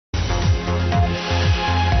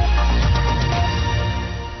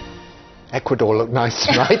Ecuador looked nice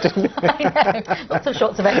tonight, didn't it? I know. Lots of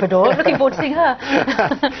shots of Ecuador. Looking forward to seeing her.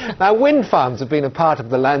 Now, wind farms have been a part of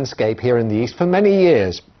the landscape here in the east for many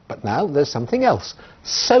years. But now there's something else.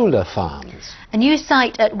 Solar farms. A new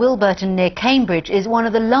site at Wilburton near Cambridge is one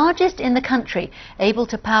of the largest in the country, able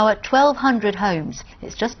to power 1,200 homes.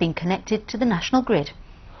 It's just been connected to the national grid.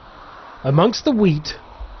 Amongst the wheat,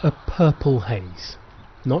 a purple haze.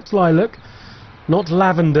 Not lilac, not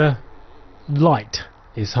lavender, light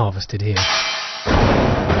is harvested here.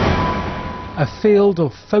 A field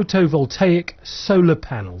of photovoltaic solar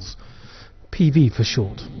panels, PV for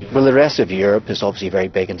short. Well, the rest of Europe is obviously very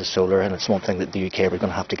big into solar, and it's one thing that the UK we're going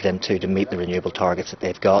to have to get into to meet the renewable targets that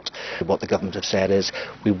they've got. What the government have said is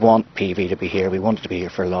we want PV to be here, we want it to be here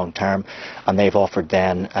for a long term, and they've offered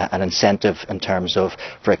then an incentive in terms of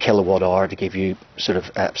for a kilowatt hour to give you sort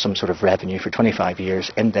of some sort of revenue for 25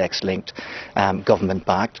 years, index linked, government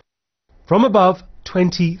backed. From above,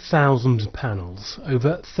 20,000 panels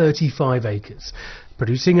over 35 acres,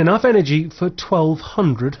 producing enough energy for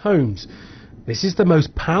 1,200 homes. This is the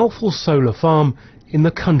most powerful solar farm in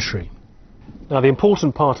the country. Now, the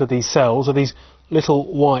important part of these cells are these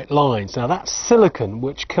little white lines. Now, that's silicon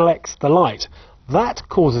which collects the light. That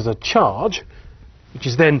causes a charge, which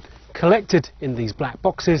is then collected in these black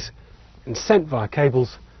boxes and sent via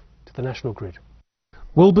cables to the national grid.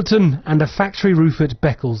 Wilburton and a factory roof at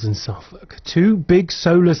Beccles in Suffolk, two big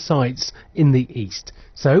solar sites in the east.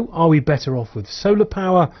 So, are we better off with solar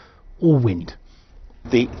power or wind?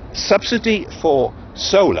 The subsidy for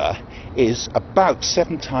solar is about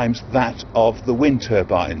 7 times that of the wind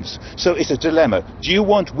turbines. So it's a dilemma. Do you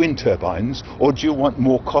want wind turbines or do you want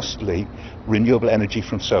more costly renewable energy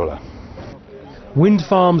from solar? Wind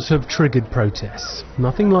farms have triggered protests.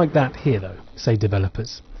 Nothing like that here, though, say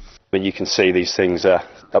developers. When you can see these things are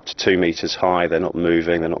up to 2 metres high, they're not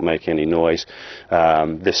moving, they're not making any noise.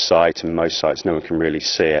 This site and most sites, no one can really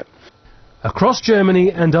see it. Across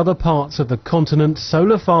Germany and other parts of the continent,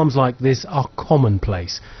 solar farms like this are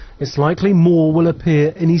commonplace. It's likely more will appear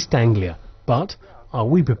in East Anglia. But are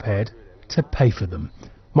we prepared to pay for them?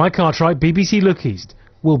 Mike Cartwright, BBC Look East,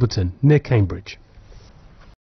 Wilburton, near Cambridge.